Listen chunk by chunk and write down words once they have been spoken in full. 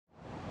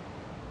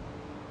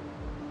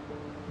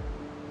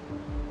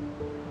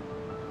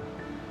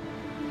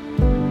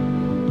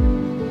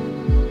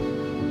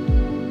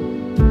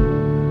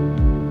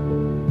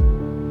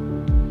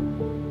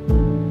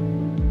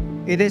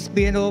It has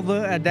been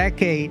over a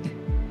decade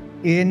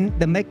in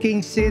the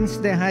making since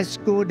their high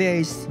school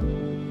days.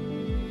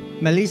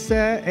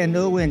 Melissa and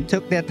Erwin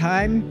took their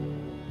time.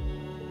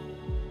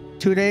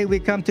 Today we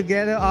come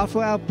together,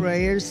 offer our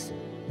prayers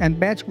and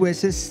best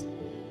wishes,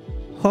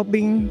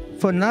 hoping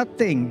for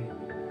nothing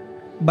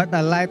but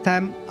a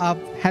lifetime of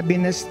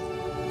happiness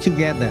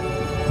together.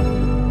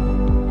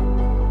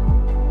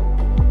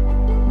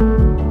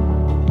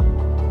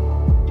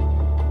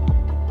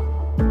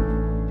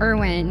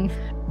 Erwin,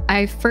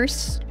 I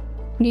first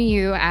knew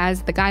you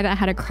as the guy that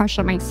had a crush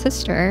on my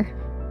sister,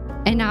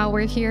 and now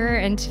we're here,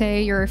 and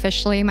today you're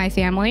officially my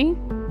family.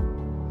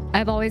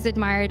 I've always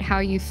admired how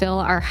you fill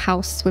our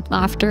house with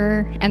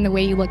laughter and the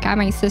way you look at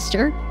my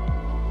sister.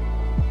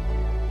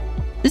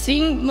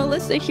 Seeing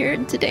Melissa here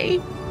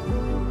today,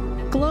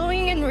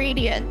 glowing and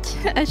radiant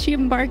as she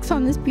embarks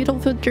on this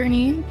beautiful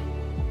journey,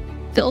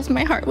 fills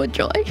my heart with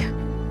joy.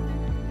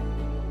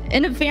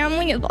 In a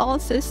family of all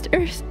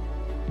sisters,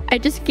 I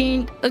just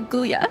gained a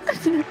Guya.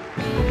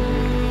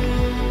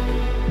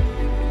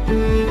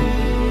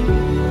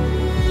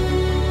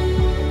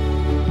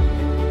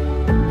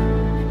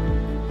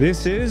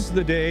 This is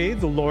the day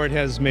the Lord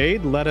has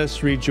made. Let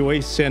us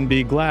rejoice and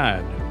be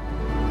glad.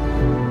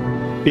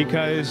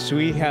 Because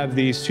we have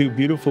these two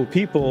beautiful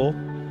people,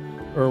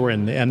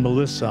 Erwin and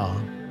Melissa.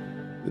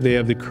 They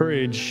have the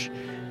courage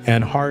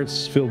and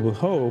hearts filled with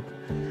hope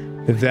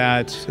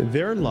that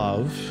their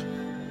love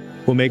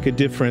will make a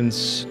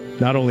difference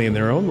not only in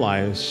their own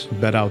lives,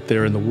 but out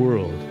there in the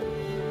world.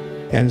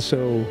 And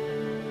so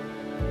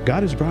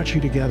God has brought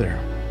you together,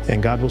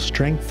 and God will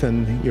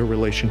strengthen your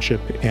relationship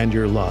and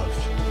your love.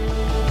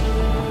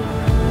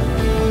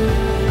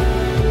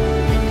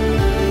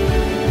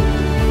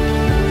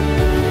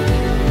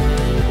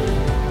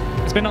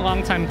 It's been a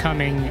long time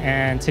coming,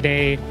 and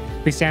today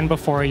we stand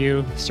before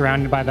you,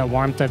 surrounded by the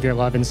warmth of your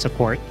love and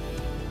support.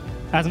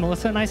 As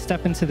Melissa and I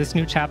step into this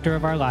new chapter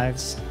of our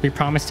lives, we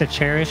promise to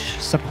cherish,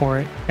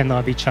 support, and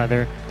love each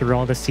other through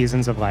all the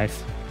seasons of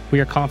life. We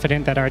are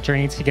confident that our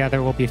journey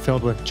together will be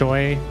filled with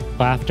joy,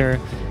 laughter,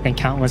 and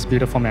countless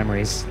beautiful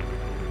memories.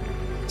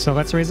 So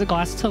let's raise a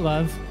glass to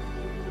love,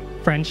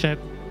 friendship,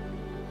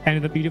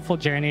 and the beautiful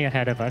journey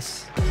ahead of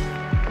us.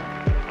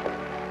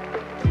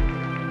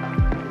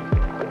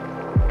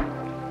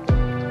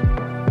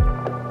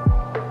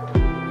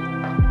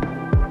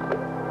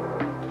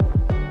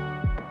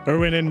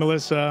 Erwin and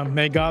Melissa,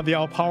 may God the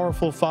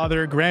all-powerful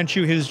Father grant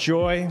you his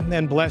joy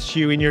and bless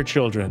you and your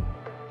children.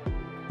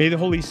 May the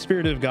Holy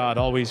Spirit of God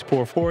always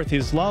pour forth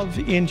his love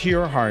into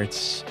your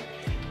hearts.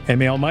 And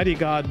may Almighty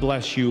God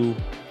bless you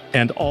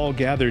and all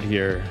gathered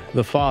here,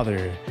 the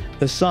Father,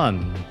 the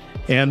Son,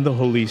 and the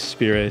Holy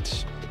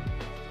Spirit.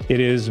 It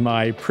is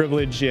my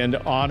privilege and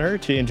honor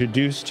to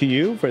introduce to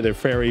you for the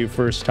very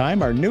first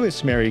time our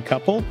newest married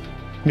couple,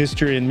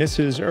 Mr. and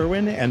Mrs.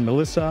 Erwin and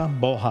Melissa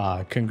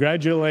Boha.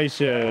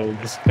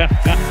 Congratulations.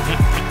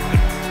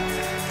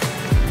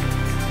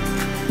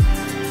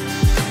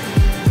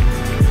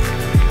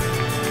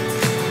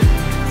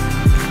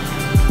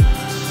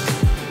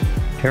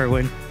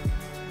 Erwin,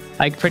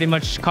 I pretty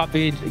much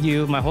copied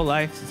you my whole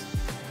life.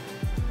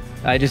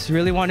 I just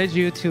really wanted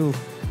you to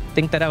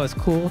think that I was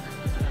cool.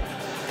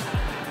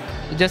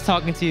 Just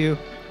talking to you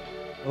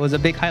was a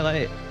big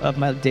highlight of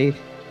my day.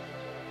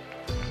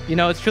 You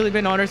know, it's truly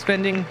been an honor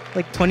spending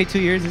like 22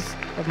 years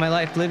of my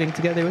life living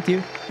together with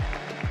you.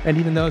 And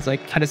even though it's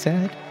like kind of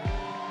sad,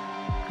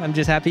 I'm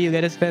just happy you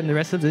get to spend the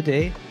rest of the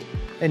day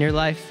and your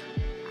life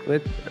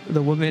with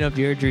the woman of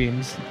your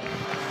dreams.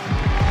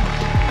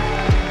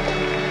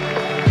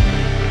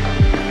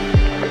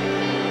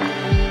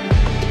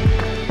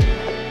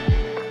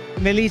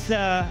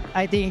 Melissa,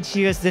 I think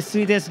she was the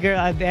sweetest girl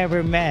I've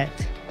ever met.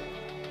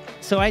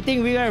 So I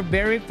think we are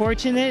very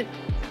fortunate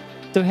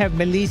to have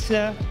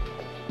Melissa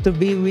to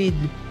be with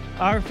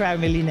our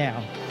family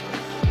now.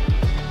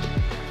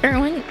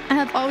 Erwin, I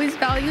have always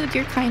valued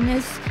your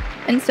kindness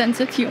and sense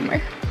of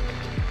humor.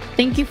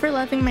 Thank you for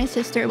loving my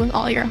sister with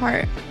all your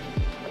heart.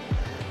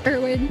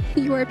 Erwin,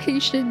 you are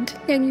patient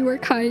and you are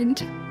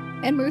kind.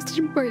 And most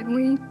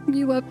importantly,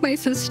 you love my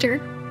sister.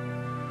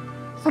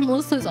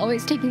 Melissa's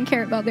always taking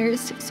care of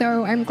others,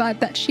 so I'm glad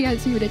that she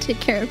has you to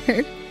take care of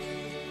her.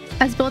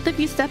 As both of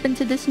you step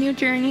into this new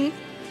journey,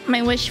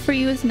 my wish for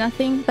you is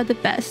nothing but the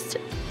best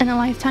and a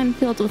lifetime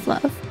filled with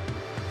love.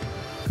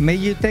 May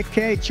you take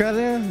care of each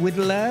other with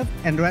love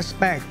and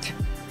respect.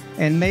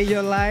 And may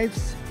your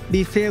lives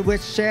be filled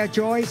with shared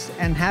joys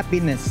and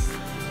happiness.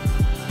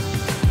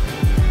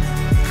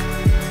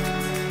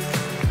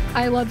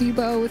 I love you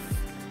both.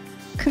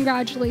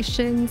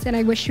 Congratulations, and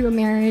I wish you a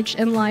marriage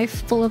and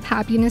life full of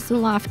happiness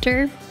and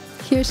laughter.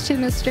 Here's to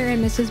Mr.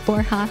 and Mrs.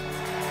 Borja.